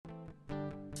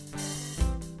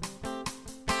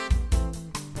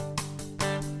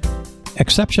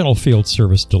Exceptional field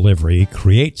service delivery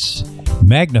creates,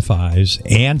 magnifies,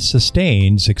 and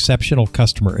sustains exceptional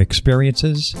customer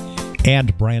experiences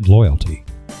and brand loyalty.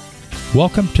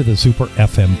 Welcome to the Super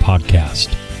FM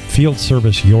podcast, Field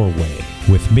Service Your Way,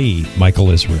 with me,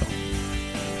 Michael Israel.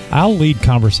 I'll lead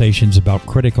conversations about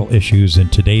critical issues in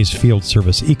today's field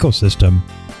service ecosystem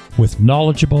with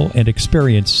knowledgeable and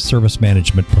experienced service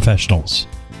management professionals.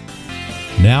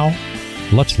 Now,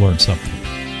 let's learn something.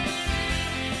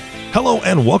 Hello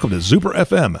and welcome to Super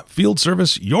FM, Field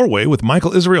Service Your Way with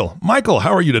Michael Israel. Michael,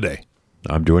 how are you today?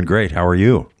 I'm doing great. How are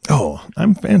you? Oh,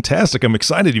 I'm fantastic. I'm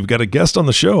excited. You've got a guest on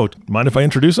the show. Mind if I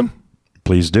introduce him?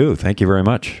 Please do. Thank you very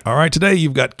much. All right. Today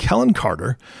you've got Kellan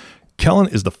Carter. Kellan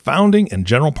is the founding and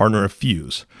general partner of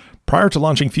Fuse. Prior to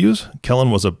launching Fuse, Kellan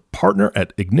was a partner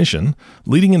at Ignition,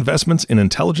 leading investments in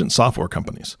intelligent software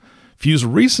companies. Fuse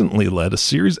recently led a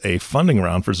Series A funding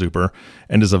round for Zuper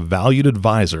and is a valued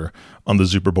advisor on the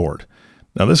Zuper board.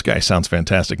 Now, this guy sounds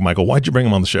fantastic. Michael, why'd you bring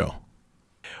him on the show?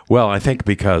 Well, I think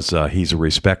because he's a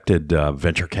respected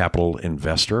venture capital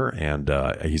investor, and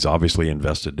he's obviously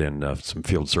invested in some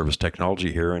field service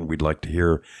technology here, and we'd like to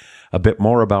hear a bit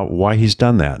more about why he's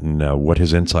done that and what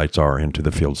his insights are into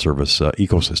the field service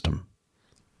ecosystem.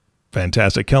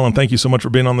 Fantastic. Kellan, thank you so much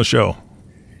for being on the show.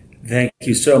 Thank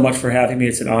you so much for having me.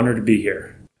 It's an honor to be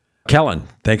here. Kellan,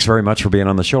 thanks very much for being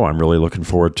on the show. I'm really looking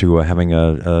forward to having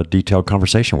a detailed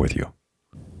conversation with you.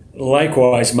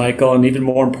 Likewise, Michael, and even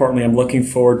more importantly, I'm looking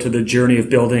forward to the journey of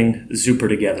building Zuper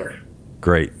together.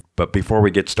 Great. But before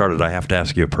we get started, I have to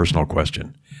ask you a personal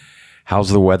question. How's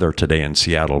the weather today in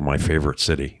Seattle, my favorite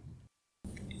city?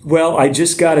 Well, I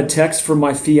just got a text from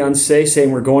my fiancée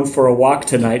saying we're going for a walk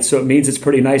tonight, so it means it's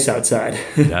pretty nice outside.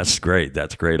 That's great.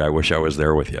 That's great. I wish I was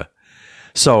there with you.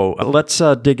 So let's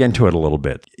dig into it a little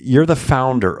bit. You're the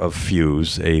founder of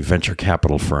Fuse, a venture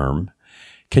capital firm.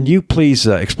 Can you please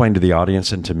explain to the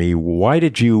audience and to me, why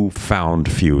did you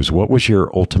found Fuse? What was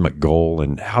your ultimate goal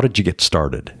and how did you get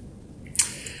started?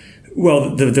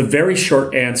 Well, the very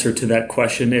short answer to that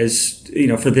question is,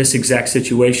 for this exact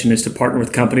situation, is to partner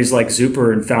with companies like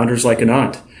Zuper and founders like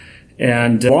Anant.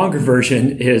 And the longer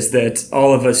version is that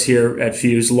all of us here at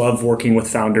Fuse love working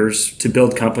with founders to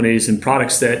build companies and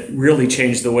products that really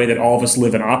change the way that all of us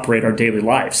live and operate our daily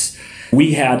lives.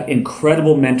 We had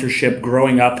incredible mentorship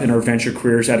growing up in our venture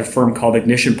careers at a firm called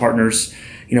Ignition Partners,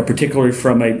 particularly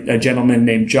from a gentleman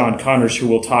named John Connors, who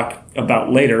we'll talk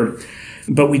about later.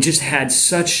 But we just had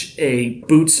such a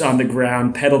boots on the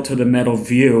ground, pedal to the metal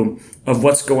view of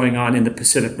what's going on in the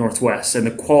Pacific Northwest and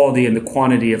the quality and the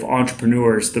quantity of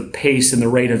entrepreneurs, the pace and the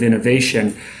rate of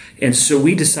innovation. And so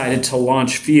we decided to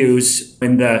launch Fuse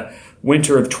in the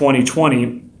winter of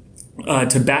 2020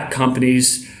 to back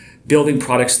companies building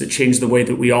products that change the way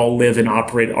that we all live and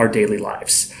operate our daily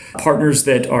lives. Partners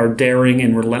that are daring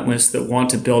and relentless, that want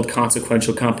to build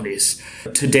consequential companies.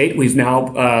 To date, we've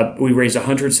now we raised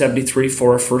 173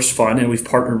 for our first fund, and we've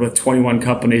partnered with 21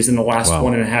 companies in the last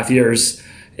 1.5 years.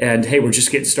 And hey, we're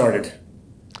just getting started.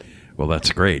 Well,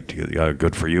 that's great.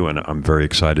 Good for you, and I'm very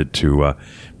excited to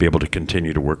be able to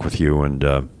continue to work with you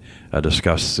and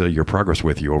discuss your progress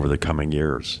with you over the coming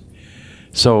years.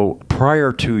 So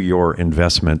prior to your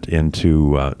investment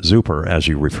into Zuper, as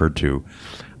you referred to,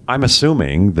 I'm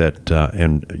assuming that,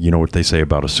 and you know what they say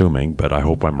about assuming, but I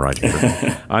hope I'm right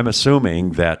here. I'm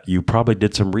assuming that you probably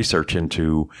did some research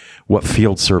into what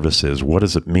field service is, what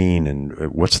does it mean, and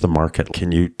what's the market.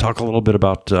 Can you talk a little bit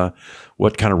about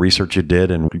what kind of research you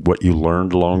did and what you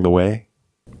learned along the way?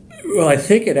 Well, I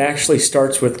think it actually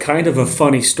starts with kind of a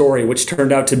funny story, which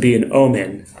turned out to be an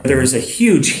omen. There was a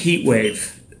huge heat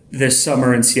wave this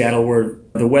summer in Seattle where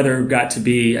the weather got to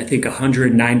be, I think,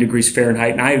 109 degrees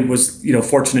Fahrenheit. And I was,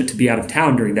 fortunate to be out of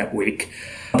town during that week.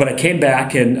 But I came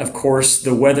back and, of course,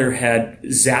 the weather had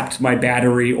zapped my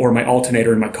battery or my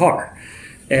alternator in my car.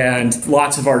 And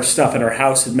lots of our stuff in our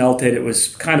house had melted. It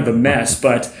was kind of a mess,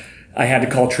 but I had to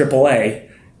call AAA.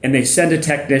 And they send a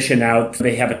technician out.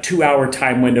 They have a 2-hour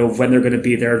time window of when they're going to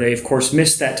be there. They, of course,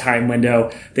 miss that time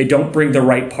window. They don't bring the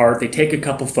right part. They take a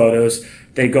couple photos.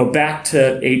 They go back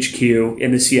to HQ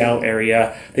in the Seattle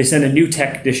area. They send a new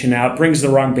technician out, brings the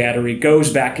wrong battery,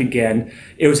 goes back again.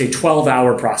 It was a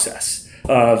 12-hour process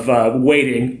of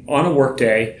waiting on a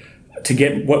workday to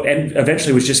get what, and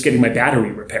eventually was just getting my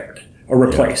battery repaired or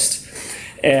replaced.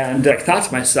 Yeah. And I thought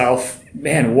to myself,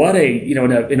 man, what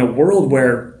in a world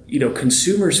where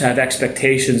consumers have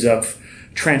expectations of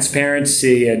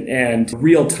transparency and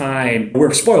real time.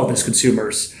 We're spoiled as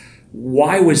consumers.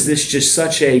 Why was this just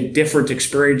such a different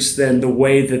experience than the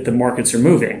way that the markets are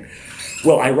moving?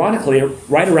 Well, ironically,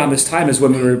 right around this time is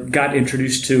when we got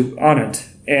introduced to Anand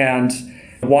and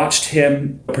watched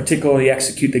him particularly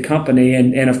execute the company.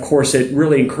 And of course, it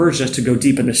really encouraged us to go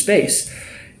deep into space.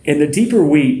 And the deeper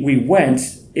we went,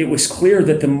 it was clear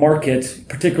that the market,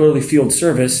 particularly field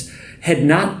service, had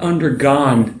not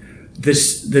undergone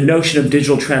the notion of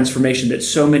digital transformation that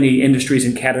so many industries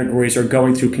and categories are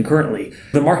going through concurrently.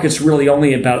 The market's really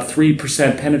only about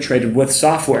 3% penetrated with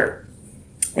software.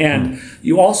 And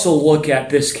you also look at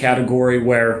this category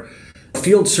where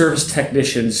field service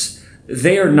technicians,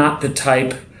 they are not the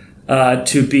type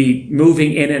to be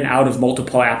moving in and out of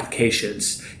multiple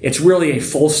applications. It's really a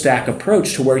full stack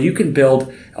approach to where you can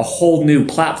build a whole new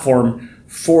platform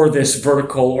for this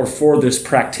vertical or for this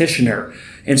practitioner.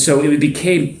 And so it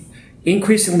became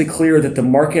increasingly clear that the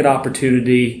market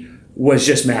opportunity was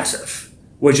just massive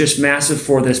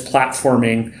for this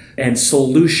platforming and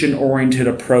solution-oriented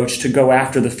approach to go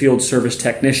after the field service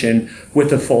technician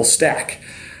with a full stack.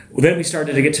 Well, then we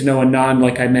started to get to know Anand,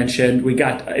 like I mentioned. We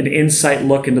got an insight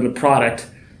look into the product.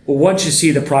 Well, once you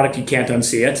see the product, you can't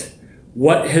unsee it.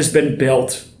 What has been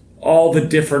built, all the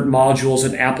different modules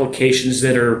and applications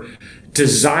that are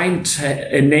designed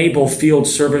to enable field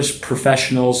service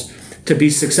professionals to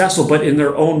be successful, but in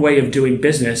their own way of doing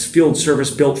business. Field service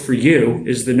built for you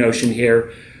is the notion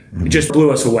here. It just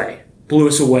blew us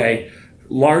away.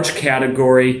 Large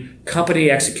category, company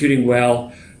executing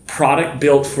well, product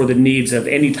built for the needs of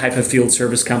any type of field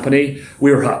service company.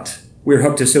 We were hooked. We were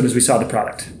hooked as soon as we saw the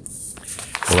product.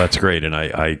 Well, that's great. And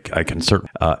I can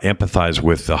certainly empathize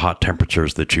with the hot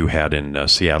temperatures that you had in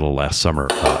Seattle last summer.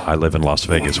 I live in Las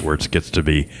Vegas, where it gets to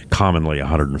be commonly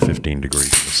 115 degrees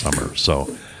in the summer.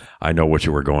 So I know what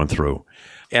you were going through.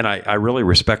 And I really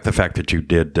respect the fact that you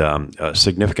did a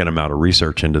significant amount of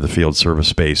research into the field service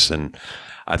space. And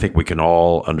I think we can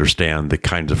all understand the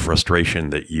kinds of frustration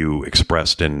that you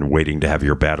expressed in waiting to have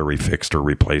your battery fixed or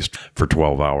replaced for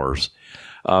 12 hours.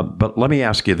 But let me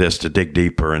ask you this to dig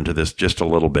deeper into this just a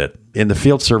little bit. In the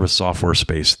field service software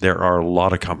space, there are a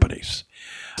lot of companies.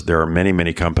 There are many,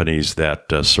 many companies that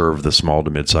serve the small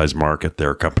to mid-sized market. There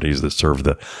are companies that serve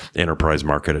the enterprise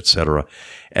market, et cetera.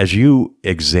 As you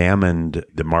examined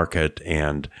the market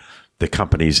and the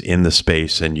companies in the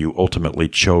space and you ultimately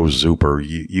chose Zuper,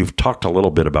 you've talked a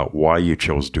little bit about why you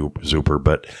chose Zuper,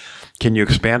 but can you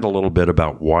expand a little bit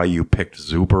about why you picked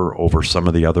Zuper over some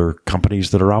of the other companies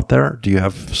that are out there? Do you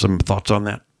have some thoughts on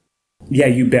that? Yeah,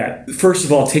 you bet. First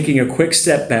of all, taking a quick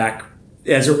step back,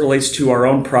 as it relates to our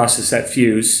own process at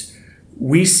Fuse,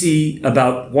 we see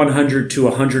about 100 to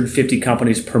 150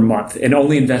 companies per month and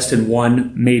only invest in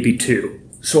one, maybe two.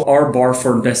 So our bar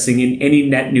for investing in any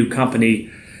net new company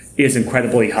is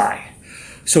incredibly high.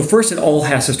 So first, it all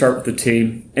has to start with the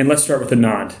team. And let's start with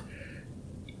Anand.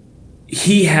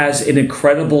 He has an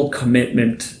incredible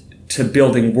commitment to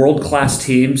building world-class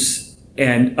teams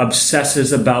and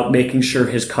obsesses about making sure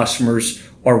his customers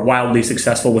are wildly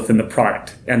successful within the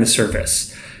product and the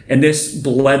service. And this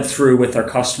bled through with our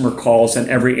customer calls and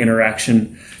every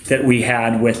interaction that we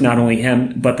had with not only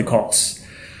him, but the calls.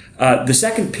 The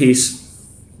second piece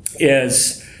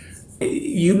is,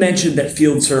 you mentioned that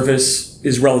field service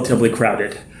is relatively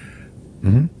crowded.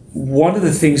 Mm-hmm. One of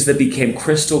the things that became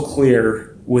crystal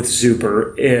clear with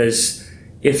Zuper is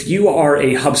if you are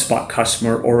a HubSpot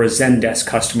customer or a Zendesk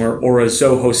customer or a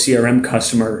Zoho CRM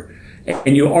customer,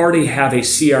 and you already have a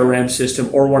CRM system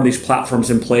or one of these platforms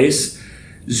in place,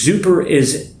 Zuper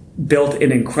is built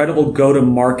an incredible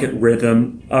go-to-market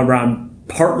rhythm around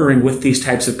partnering with these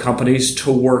types of companies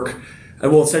to work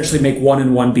and will essentially make 1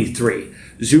 and 1 be 3.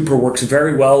 Zuper works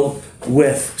very well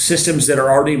with systems that are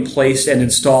already in place and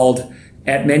installed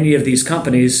at many of these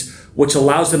companies, which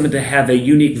allows them to have a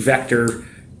unique vector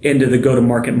into the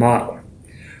go-to-market model.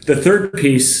 The third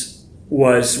piece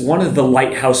was one of the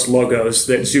lighthouse logos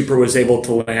that Zuper was able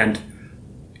to land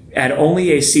at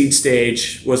only a seed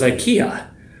stage was IKEA.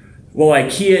 Well,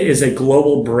 IKEA is a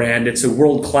global brand. It's a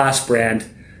world-class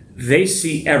brand. They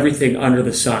see everything under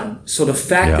the sun. So the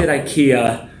fact that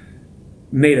IKEA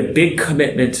made a big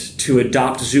commitment to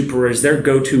adopt Zuper as their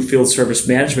go-to field service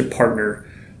management partner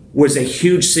was a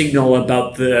huge signal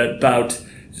about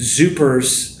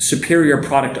Zuper's superior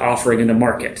product offering in the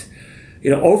market.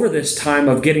 Over this time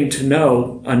of getting to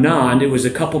know Anand, it was a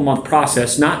couple-month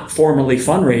process, not formally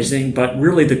fundraising, but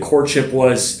really the courtship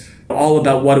was all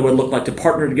about what it would look like to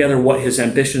partner together, what his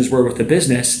ambitions were with the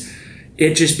business.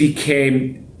 It just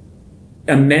became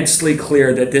immensely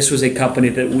clear that this was a company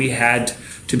that we had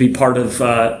to be part of,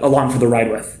 along for the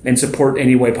ride with, and support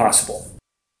any way possible.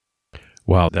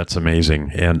 Wow, that's amazing.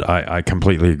 And I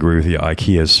completely agree with you.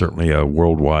 IKEA is certainly a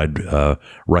worldwide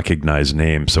recognized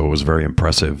name, so it was very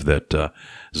impressive that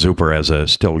Zuper, as a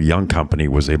still young company,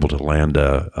 was able to land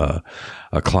a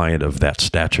client of that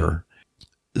stature.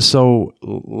 So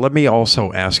let me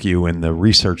also ask you, in the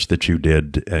research that you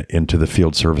did into the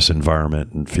field service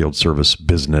environment and field service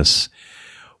business,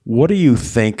 what do you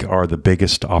think are the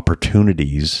biggest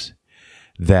opportunities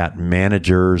that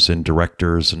managers and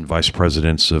directors and vice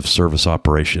presidents of service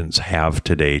operations have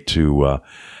today to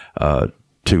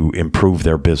improve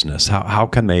their business? How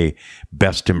can they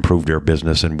best improve their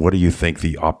business, and what do you think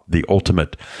the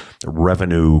ultimate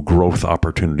revenue growth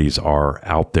opportunities are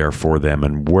out there for them,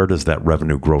 and where does that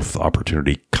revenue growth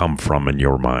opportunity come from in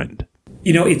your mind?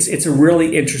 It's a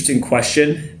really interesting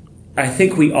question. I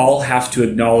think we all have to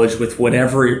acknowledge, with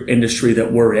whatever industry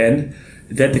that we're in,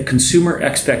 that the consumer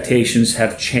expectations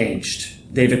have changed.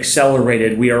 They've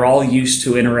accelerated. We are all used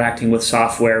to interacting with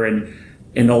software, and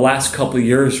in the last couple of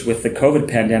years with the COVID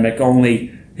pandemic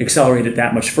only accelerated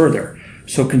that much further.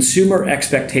 So consumer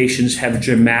expectations have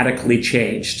dramatically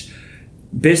changed.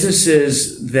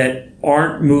 Businesses that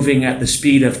aren't moving at the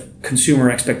speed of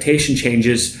consumer expectation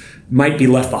changes might be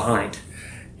left behind.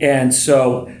 And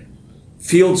so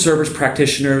field service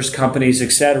practitioners, companies,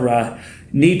 et cetera,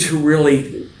 need to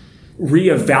really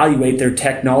reevaluate their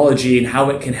technology and how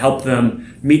it can help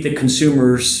them meet the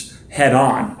consumers head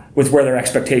on with where their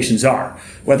expectations are,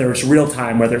 whether it's real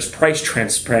time, whether it's price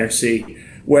transparency,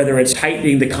 whether it's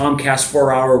tightening the Comcast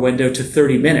 4-hour window to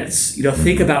 30 minutes.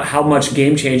 Think about how much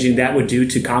game changing that would do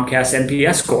to Comcast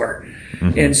NPS score.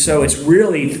 Mm-hmm. And so it's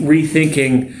really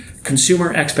rethinking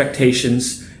consumer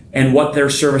expectations and what their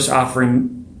service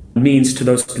offering means to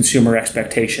those consumer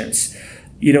expectations.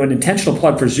 An intentional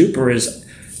plug for Zuper is,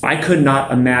 I could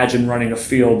not imagine running a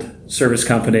field service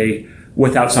company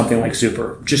without something like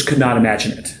Zuper. Just could not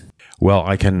imagine it. Well,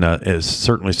 I can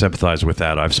certainly sympathize with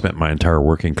that. I've spent my entire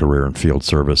working career in field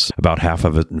service, about half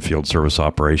of it in field service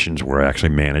operations, where I actually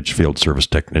managed field service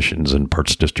technicians and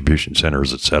parts distribution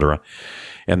centers, et cetera,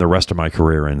 and the rest of my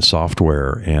career in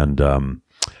software. And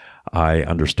I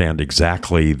understand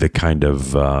exactly the kind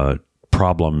of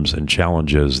problems and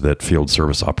challenges that field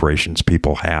service operations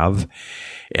people have.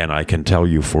 And I can tell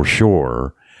you for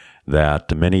sure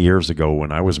that many years ago,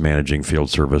 when I was managing field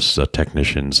service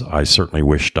technicians, I certainly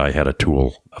wished I had a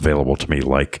tool available to me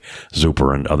like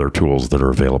Zuper and other tools that are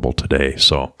available today.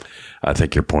 So I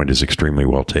think your point is extremely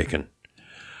well taken.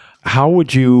 How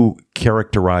would you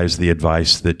characterize the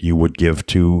advice that you would give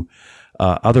to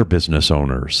other business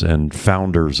owners and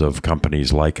founders of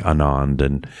companies like Anand?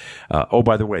 And oh,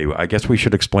 by the way, I guess we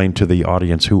should explain to the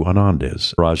audience who Anand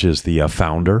is. Raj is the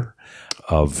founder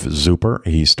of Zuper.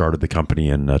 He started the company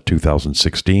in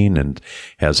 2016 and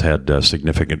has had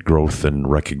significant growth and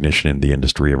recognition in the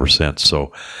industry ever since.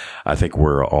 So I think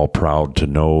we're all proud to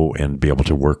know and be able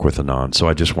to work with Anand. So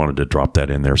I just wanted to drop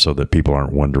that in there so that people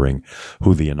aren't wondering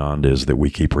who the Anand is that we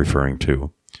keep referring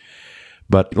to.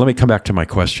 But let me come back to my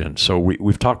question. So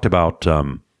we've talked about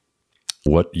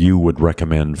what you would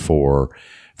recommend for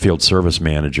field service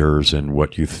managers and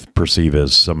what you perceive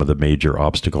as some of the major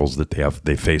obstacles that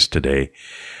they face today.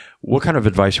 What kind of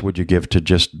advice would you give to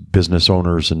just business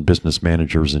owners and business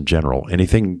managers in general?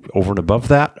 Anything over and above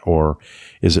that, or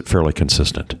is it fairly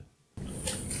consistent?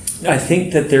 I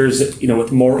think that there's,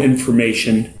 with more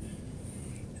information,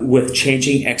 with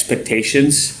changing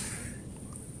expectations,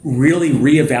 really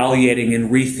reevaluating and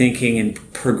rethinking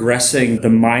and progressing the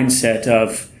mindset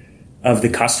of the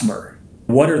customer.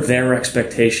 What are their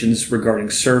expectations regarding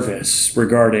service,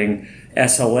 regarding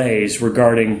SLAs,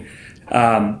 regarding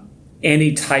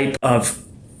any type of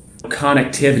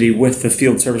connectivity with the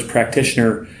field service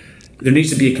practitioner? There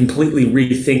needs to be a completely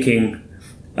rethinking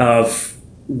of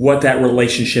what that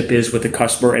relationship is with the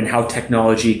customer and how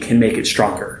technology can make it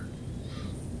stronger.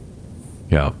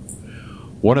 Yeah.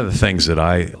 One of the things that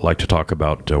I like to talk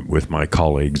about with my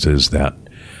colleagues is that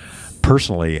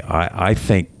personally, I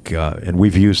think, and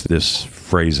we've used this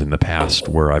phrase in the past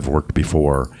where I've worked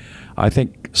before, I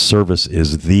think service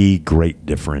is the great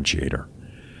differentiator.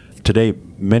 Today,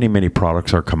 many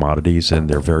products are commodities, and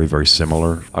they're very, very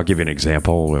similar. I'll give you an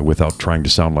example without trying to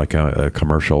sound like a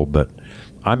commercial, but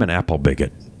I'm an Apple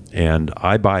bigot, and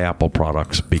I buy Apple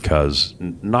products because,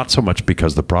 not so much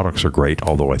because the products are great,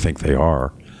 although I think they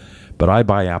are, but I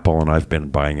buy Apple, and I've been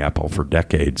buying Apple for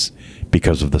decades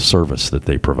because of the service that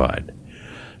they provide.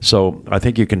 So I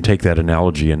think you can take that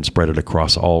analogy and spread it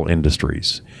across all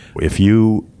industries. If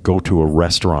you go to a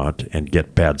restaurant and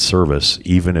get bad service,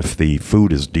 even if the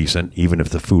food is decent, even if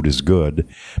the food is good,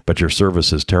 but your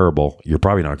service is terrible, you're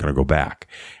probably not going to go back.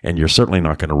 And you're certainly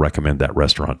not going to recommend that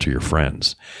restaurant to your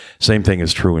friends. Same thing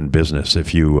is true in business.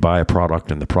 If you buy a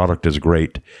product and the product is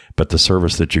great, but the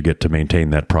service that you get to maintain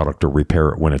that product or repair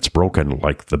it when it's broken,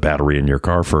 like the battery in your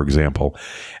car, for example,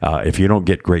 if you don't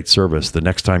get great service, the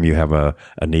next time you have a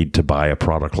need to buy a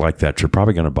product like that, you're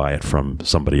probably going to buy it from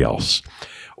somebody else.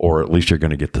 Or at least you're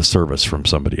going to get the service from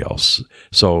somebody else.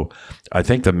 So I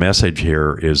think the message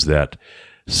here is that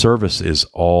service is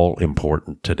all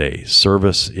important today.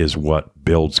 Service is what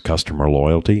builds customer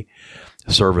loyalty.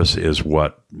 Service is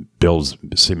what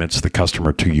cements the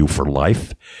customer to you for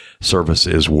life. Service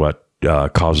is what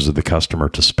causes the customer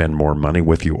to spend more money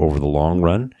with you over the long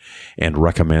run and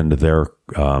recommend their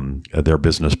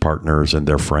business partners and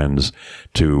their friends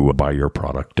to buy your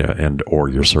product and or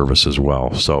your service as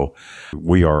well. So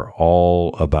we are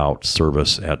all about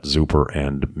service at Zuper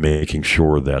and making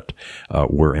sure that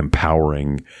we're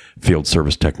empowering field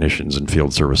service technicians and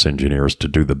field service engineers to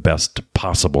do the best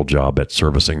possible job at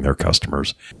servicing their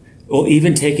customers. Well,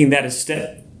 even taking that a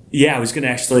step. Yeah, I was going to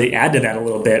actually add to that a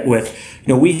little bit with,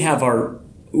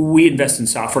 we invest in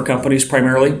software companies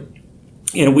primarily,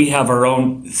 and we have our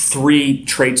own 3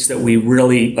 traits that we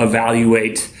really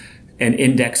evaluate and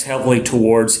index heavily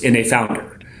towards in a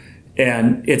founder.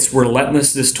 And it's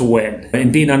relentlessness to win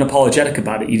and being unapologetic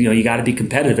about it. You got to be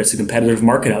competitive. It's a competitive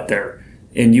market out there.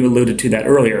 And you alluded to that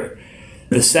earlier.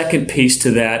 The second piece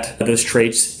to that, those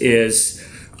traits, is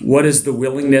what is the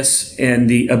willingness and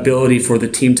the ability for the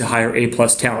team to hire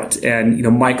A-plus talent? And,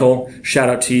 Michael, shout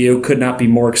out to you. Could not be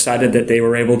more excited that they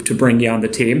were able to bring you on the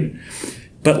team.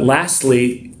 But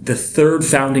lastly, the third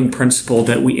founding principle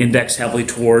that we index heavily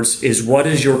towards is what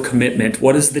is your commitment?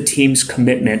 What is the team's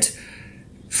commitment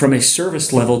from a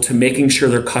service level to making sure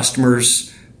their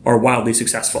customers are wildly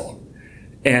successful?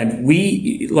 And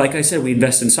we, like I said, we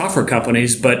invest in software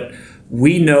companies, but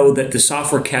we know that the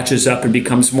software catches up and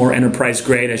becomes more enterprise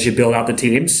grade as you build out the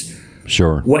teams.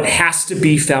 Sure. What has to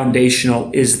be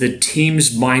foundational is the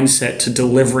team's mindset to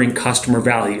delivering customer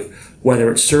value,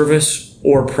 whether it's service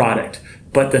or product.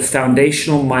 But the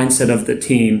foundational mindset of the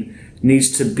team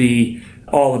needs to be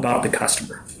all about the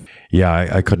customer. Yeah,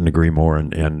 I couldn't agree more.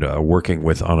 And working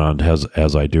with Anand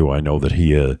as I do, I know that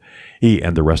he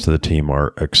and the rest of the team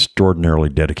are extraordinarily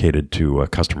dedicated to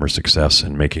customer success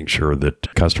and making sure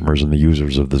that customers and the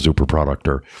users of the Zuper product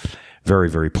are very,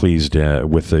 very pleased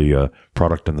with the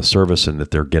product and the service, and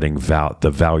that they're getting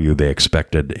the value they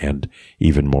expected and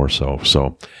even more so.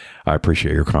 So I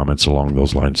appreciate your comments along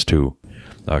those lines too.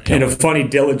 And a funny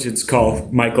diligence call,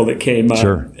 Michael, that came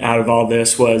out of all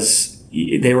this was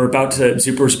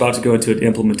Zuper was about to go into an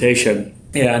implementation,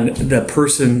 and the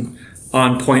person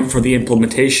on point for the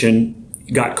implementation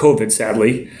got COVID,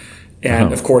 sadly,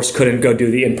 and of course couldn't go do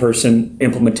the in-person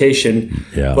implementation.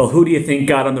 Yeah. Well, who do you think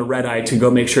got on the red eye to go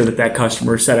make sure that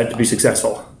customer set up to be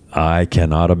successful? I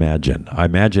cannot imagine. I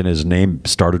imagine his name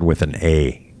started with an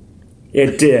A.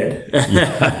 It did.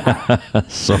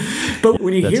 But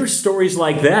when you hear stories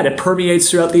like that, it permeates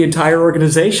throughout the entire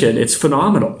organization. It's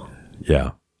phenomenal.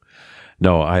 Yeah.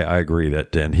 No, I agree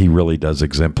that, and he really does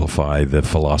exemplify the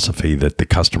philosophy that the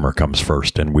customer comes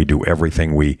first, and we do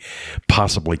everything we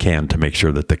possibly can to make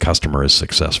sure that the customer is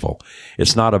successful.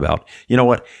 It's not about,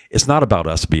 it's not about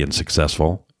us being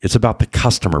successful. It's about the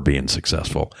customer being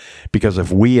successful. Because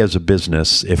if we as a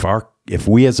business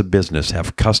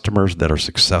have customers that are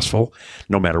successful,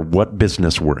 no matter what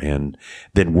business we're in,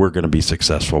 then we're going to be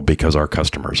successful because our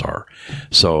customers are.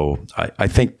 So I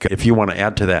think if you want to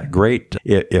add to that, great.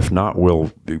 If not,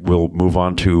 we'll move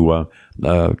on to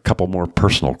a couple more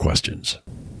personal questions.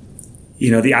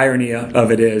 The irony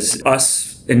of it is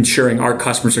us ensuring our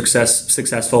customer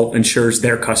successful ensures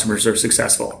their customers are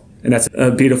successful. And that's a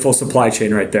beautiful supply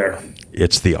chain right there.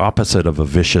 It's the opposite of a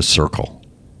vicious circle.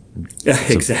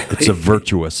 Exactly. It's a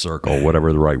virtuous circle,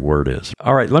 whatever the right word is.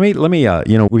 All right, let me.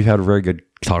 We've had a very good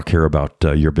talk here about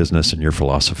your business and your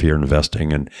philosophy of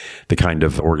investing and the kind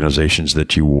of organizations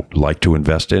that you like to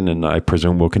invest in, and I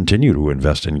presume will continue to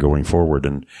invest in going forward.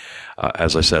 And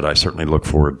as I said, I certainly look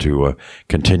forward to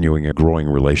continuing a growing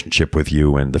relationship with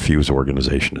you and the Fuse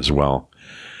organization as well.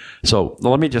 So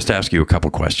let me just ask you a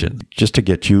couple questions, just to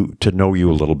get you to know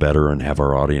you a little better and have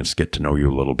our audience get to know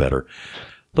you a little better.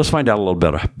 Let's find out a little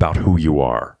bit about who you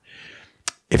are.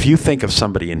 If you think of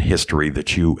somebody in history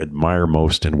that you admire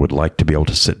most and would like to be able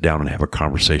to sit down and have a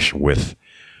conversation with,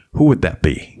 who would that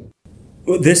be?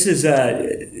 Well, this is an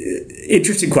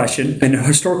interesting question, and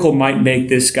historical might make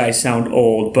this guy sound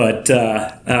old, but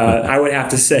I would have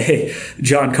to say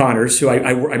John Connors, who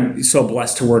I'm so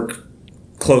blessed to work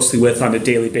closely with on a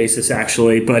daily basis,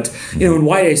 actually. But, and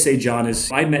why I say John is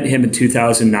I met him in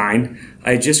 2009.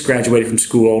 I had just graduated from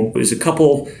school. It was a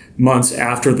couple months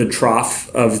after the trough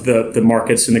of the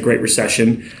markets in the Great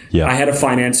Recession. Yeah. I had a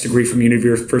finance degree from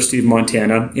University of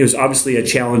Montana. It was obviously a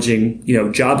challenging,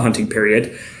 job hunting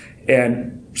period.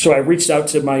 And so I reached out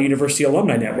to my university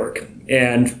alumni network,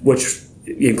 and which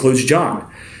includes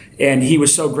John. And he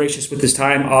was so gracious with his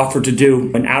time, offered to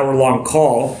do an hour-long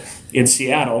call in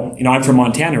Seattle. I'm from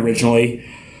Montana originally.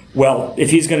 Well,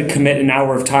 if he's going to commit an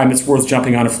hour of time, it's worth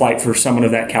jumping on a flight for someone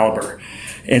of that caliber.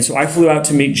 And so I flew out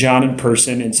to meet John in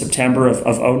person in September of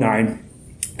 2009,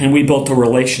 and we built a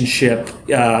relationship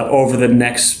over the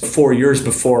next 4 years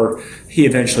before he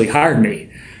eventually hired me.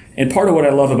 And part of what I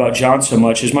love about John so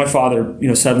much is my father,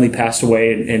 suddenly passed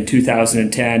away in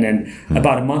 2010, and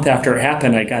about a month after it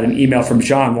happened, I got an email from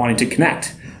John wanting to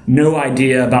connect. No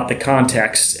idea about the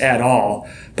context at all,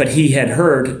 but he had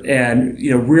heard and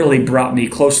really brought me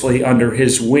closely under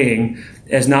his wing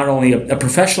as not only a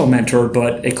professional mentor,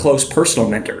 but a close personal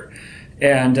mentor.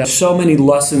 And so many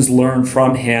lessons learned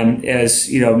from him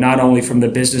as, not only from the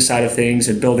business side of things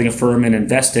and building a firm and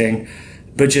investing,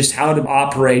 but just how to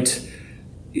operate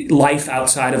life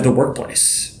outside of the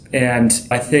workplace. And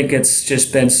I think it's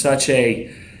just been such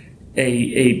a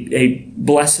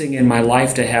blessing in my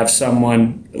life to have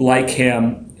someone like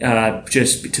him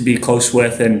just to be close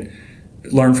with and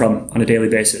learn from on a daily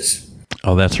basis.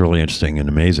 Oh, that's really interesting and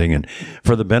amazing. And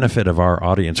for the benefit of our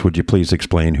audience, would you please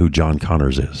explain who John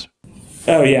Connors is?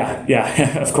 Oh, yeah,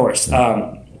 of course.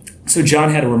 So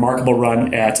John had a remarkable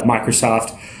run at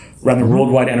Microsoft, ran the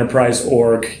Worldwide Enterprise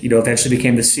Org, eventually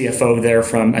became the CFO there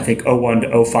from, I think, 01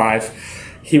 to 05.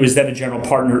 He was then a general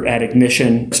partner at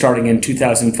Ignition starting in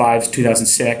 2005,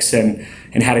 2006, and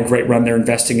had a great run there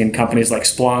investing in companies like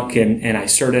Splunk and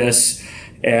Icertis,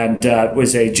 and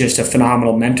was just a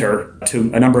phenomenal mentor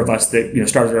to a number of us that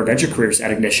started our venture careers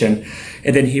at Ignition.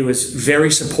 And then he was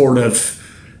very supportive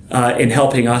in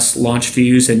helping us launch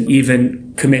Fuse, and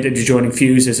even committed to joining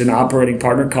Fuse as an operating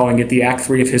partner, calling it the Act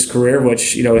 3 of his career,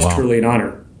 which is truly an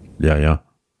honor. Yeah.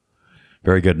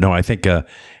 Very good. No, I think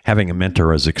having a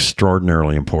mentor is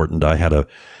extraordinarily important. I had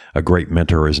a great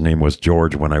mentor. His name was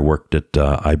George when I worked at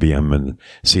IBM in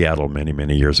Seattle many,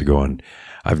 many years ago, and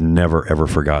I've never, ever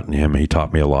forgotten him. He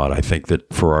taught me a lot. I think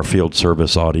that for our field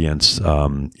service audience,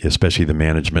 especially the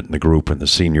management in the group and the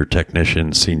senior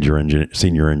technicians, senior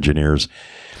engineers,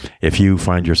 if you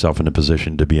find yourself in a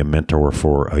position to be a mentor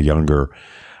for a younger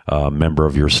member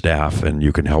of your staff and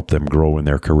you can help them grow in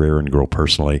their career and grow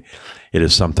personally, it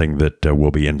is something that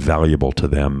will be invaluable to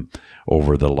them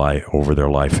over their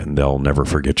life, and they'll never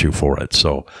forget you for it.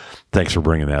 So thanks for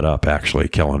bringing that up, actually,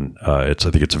 Kellan. I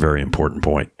think it's a very important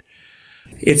point.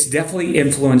 It's definitely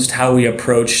influenced how we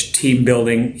approach team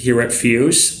building here at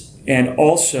Fuse, and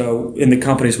also in the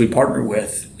companies we partner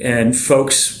with, and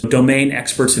folks, domain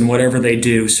experts in whatever they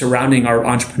do, surrounding our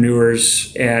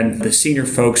entrepreneurs and the senior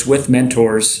folks with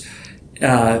mentors,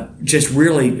 just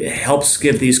really helps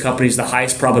give these companies the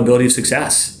highest probability of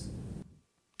success.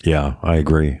 Yeah, I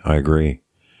agree.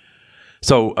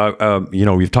 So,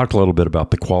 we've talked a little bit about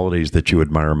the qualities that you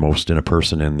admire most in a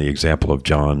person in the example of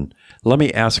John. Let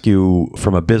me ask you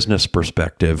from a business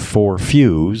perspective for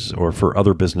Fuse or for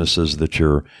other businesses that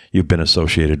you've been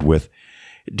associated with,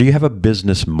 do you have a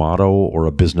business motto or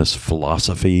a business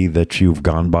philosophy that you've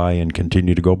gone by and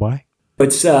continue to go by?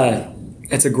 That's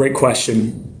a great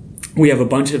question. We have a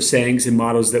bunch of sayings and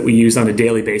mottos that we use on a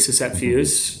daily basis at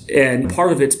Fuse. And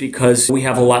part of it's because we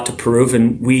have a lot to prove,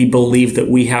 and we believe that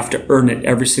we have to earn it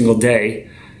every single day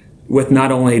with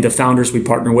not only the founders we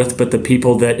partner with, but the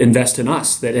people that invest in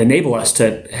us, that enable us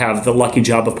to have the lucky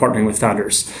job of partnering with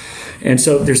founders. And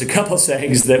so there's a couple of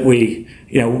sayings that we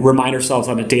remind ourselves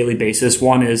on a daily basis.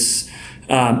 One is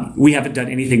we haven't done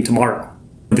anything tomorrow.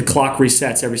 The clock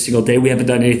resets every single day. We haven't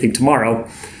done anything tomorrow.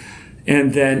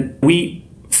 And then we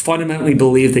fundamentally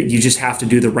believe that you just have to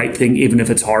do the right thing even if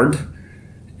it's hard.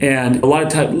 And a lot of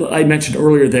times, I mentioned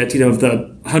earlier that of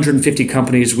the 150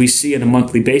 companies we see on a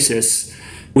monthly basis,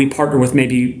 we partner with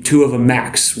maybe two of them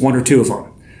max, one or two of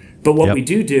them. But what we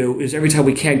do is every time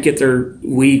we can't get there,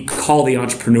 we call the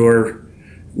entrepreneur.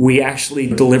 We actually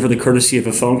deliver the courtesy of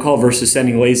a phone call versus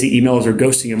sending lazy emails or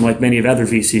ghosting them like many of other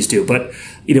VCs do. But,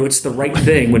 it's the right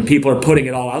thing when people are putting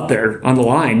it all out there on the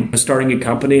line, starting a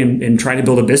company and trying to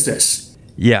build a business.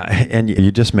 Yeah, and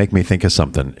you just make me think of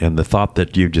something. And the thought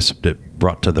that you just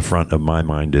brought to the front of my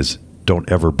mind is don't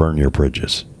ever burn your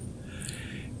bridges.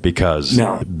 Because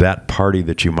that party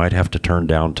that you might have to turn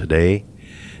down today,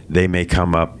 they may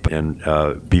come up and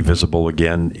be visible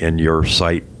again in your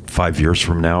sight 5 years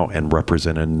from now and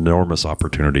represent an enormous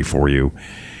opportunity for you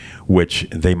which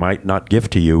they might not give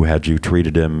to you had you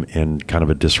treated them in kind of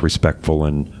a disrespectful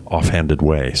and offhanded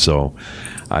way. So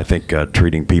I think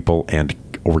treating people and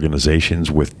organizations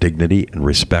with dignity and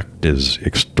respect is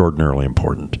extraordinarily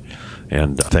important.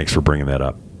 And thanks for bringing that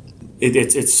up.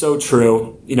 It's so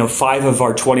true. 5 of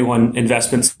our 21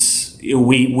 investments,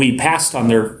 we passed on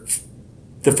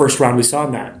the first round we saw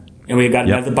in that. And we got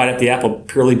another bite at the apple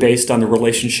purely based on the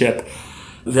relationship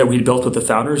that we built with the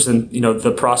founders and,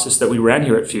 the process that we ran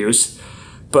here at Fuse.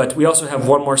 But we also have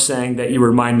one more saying that you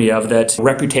remind me of, that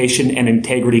reputation and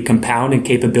integrity compound and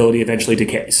capability eventually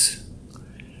decays.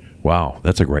 Wow,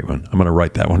 that's a great one. I'm going to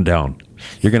write that one down.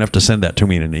 You're going to have to send that to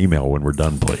me in an email when we're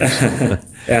done, please.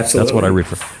 Absolutely.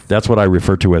 That's what I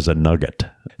refer to as a nugget.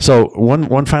 So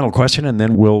one final question, and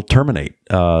then we'll terminate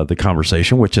the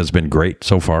conversation, which has been great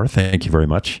so far. Thank you very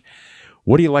much.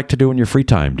 What do you like to do in your free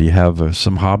time? Do you have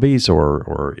some hobbies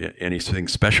or anything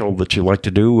special that you like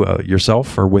to do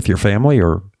yourself or with your family?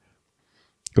 Or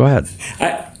go ahead.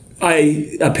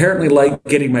 I apparently like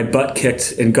getting my butt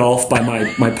kicked in golf by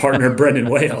my partner, Brendan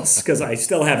Wales, because I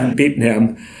still haven't beaten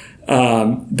him.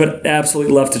 But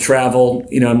absolutely love to travel.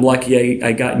 I'm lucky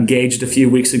I got engaged a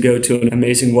few weeks ago to an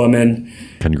amazing woman.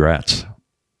 Congrats.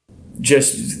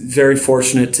 Just very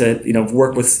fortunate to,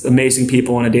 work with amazing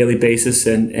people on a daily basis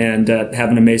and have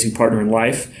an amazing partner in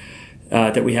life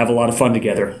that we have a lot of fun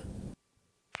together.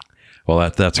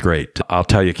 Well, that's great. I'll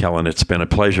tell you, Kellan, it's been a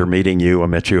pleasure meeting you. I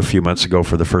met you a few months ago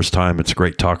for the first time. It's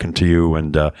great talking to you,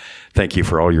 and thank you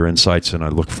for all your insights, and I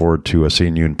look forward to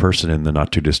seeing you in person in the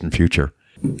not-too-distant future.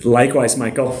 Likewise,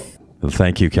 Michael.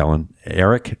 Thank you, Kellan.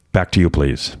 Eric, back to you,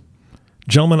 please.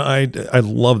 Gentlemen, I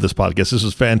love this podcast. This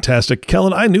is fantastic.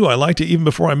 Kellan, I knew I liked you even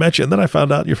before I met you, and then I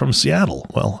found out you're from Seattle.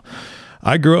 Well,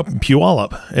 I grew up in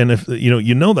Puyallup, and if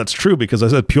you know that's true because I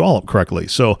said Puyallup correctly.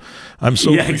 So I'm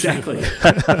so exactly.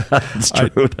 That's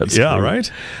true. That's true.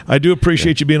 Right. I do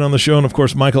appreciate you being on the show, and of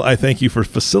course, Michael, I thank you for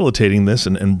facilitating this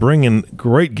and bringing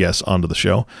great guests onto the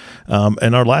show.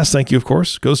 And our last thank you, of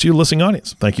course, goes to you, listening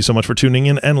audience. Thank you so much for tuning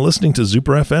in and listening to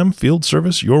Super FM Field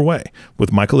Service Your Way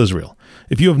with Michael Israel.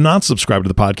 If you have not subscribed to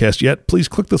the podcast yet, please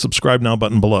click the subscribe now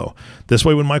button below. This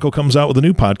way, when Michael comes out with a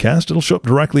new podcast, it'll show up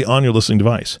directly on your listening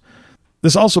device.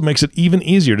 This also makes it even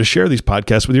easier to share these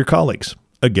podcasts with your colleagues.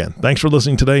 Again, thanks for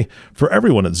listening today. For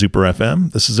everyone at Super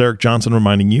FM, this is Eric Johnson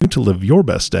reminding you to live your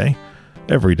best day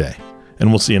every day. And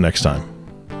we'll see you next time.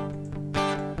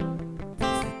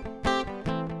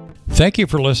 Thank you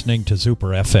for listening to Super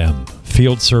FM,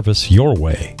 Field Service Your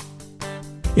Way.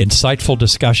 Insightful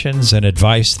discussions and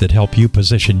advice that help you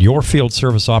position your field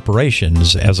service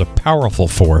operations as a powerful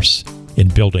force in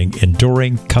building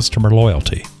enduring customer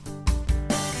loyalty.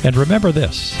 And remember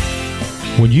this,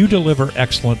 when you deliver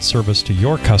excellent service to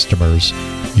your customers,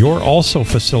 you're also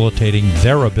facilitating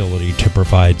their ability to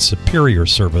provide superior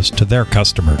service to their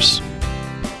customers,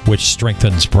 which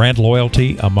strengthens brand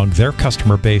loyalty among their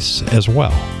customer base as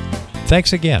well.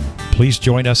 Thanks again. Please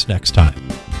join us next time.